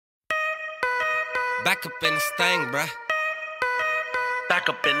Back up in this thing, bruh. Back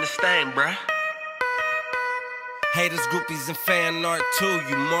up in this thing, bruh. Haters, groupies, and fan art too,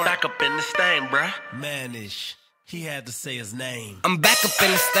 you mark. Back up in this thing, bruh. Manish, he had to say his name. I'm back up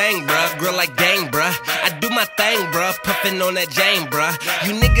in this thing, bruh. Grill like gang, bruh. I do my thing, bruh. Puffin' on that Jane, bruh.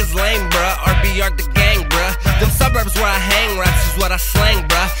 You niggas lame, bruh. RBR the gang, bruh. Them suburbs where I hang, raps is what I slang,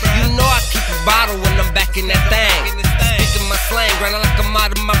 bruh. You know I keep a bottle when I'm back in that thing. Speaking my slang, grinding like I'm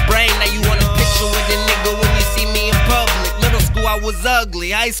out of my brain. Now you want a picture with a nigga when you see me in public. Middle school I was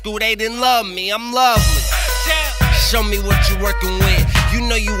ugly. High school they didn't love me. I'm lovely. Show me what you working with. You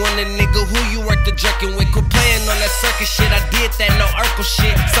know you want a nigga who you work the jerkin' with. Quit playing on that circus shit. I did that, no Urkel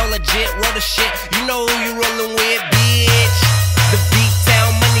shit. So legit, wrote the shit. You know who you rollin' with, bitch. The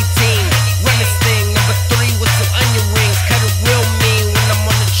B-Town money team. Run this thing, number 3 with some onion rings. Cut it real mean when I'm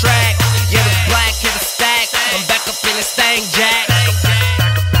on the track. Yeah, the black hit a stack. I'm back up in this thing, Jack.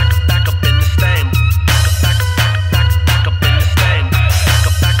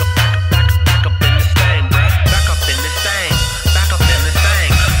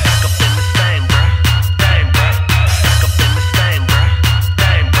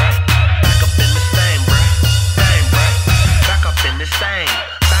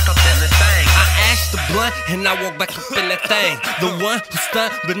 And I walk back up in that thing. The one who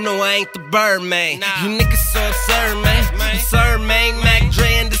stunt, but no, I ain't the Birdman. You niggas so absurd, man. Absurd, man. Mac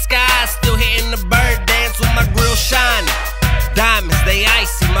Dre in disguise, still hitting the bird dance with my grill shining. Diamonds, they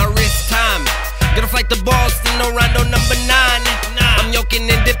icy, my wrist timing. Get off like the Boston, no rondo number 9. I'm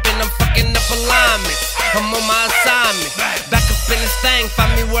yoking and dipping, I'm fucking up alignments. I'm on my assignment. Back up in this thing,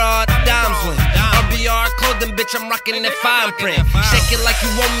 find me where all the dimes went. RBR clothing, bitch, I'm rocking that fine print. Shake it like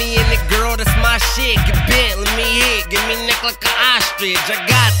you want me in it, girl, that's my shit. Get bent, let me hit, give me neck like an ostrich. I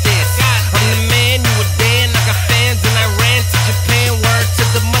got this. I'm the man, you a Dan. I got fans and I ran to Japan, word to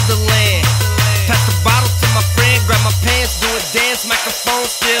the motherland. Pass the bottle to my friend, grab my pants, do a dance, microphone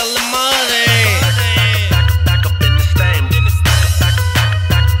still in my other hand. Back up in this thing. Back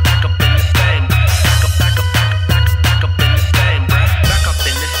up in this thing. Back up in this thing. Back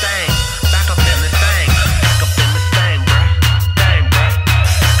up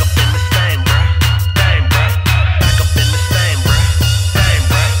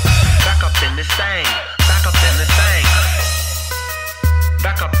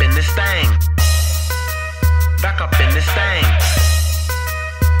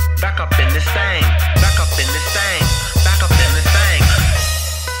in this thing. Back up in this thing.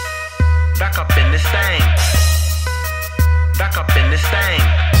 Back up in this thing. Back up in this thing.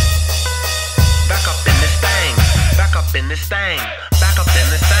 Back up in this thing. Back up in this thing. Back up in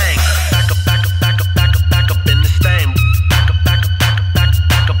this thing. Back up, back up, back up, back up, back up in this thing. Back up, back up, back up, back up,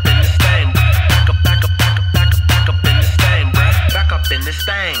 back up in this thing. Back up, back up, back up, back up, back up in this thing, bruh. Back up in this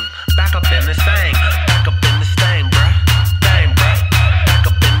thing. Back up in this thing. Back up in this thing, bruh. Thing, bruh. Back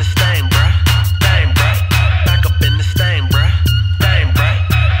up in this thing, bruh. Thing, bruh. Back up in this thing, bruh. Thing, bruh.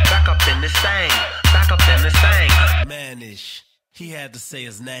 Back up in this thing. Back up in this thing. Manish, he had to say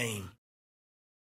his name.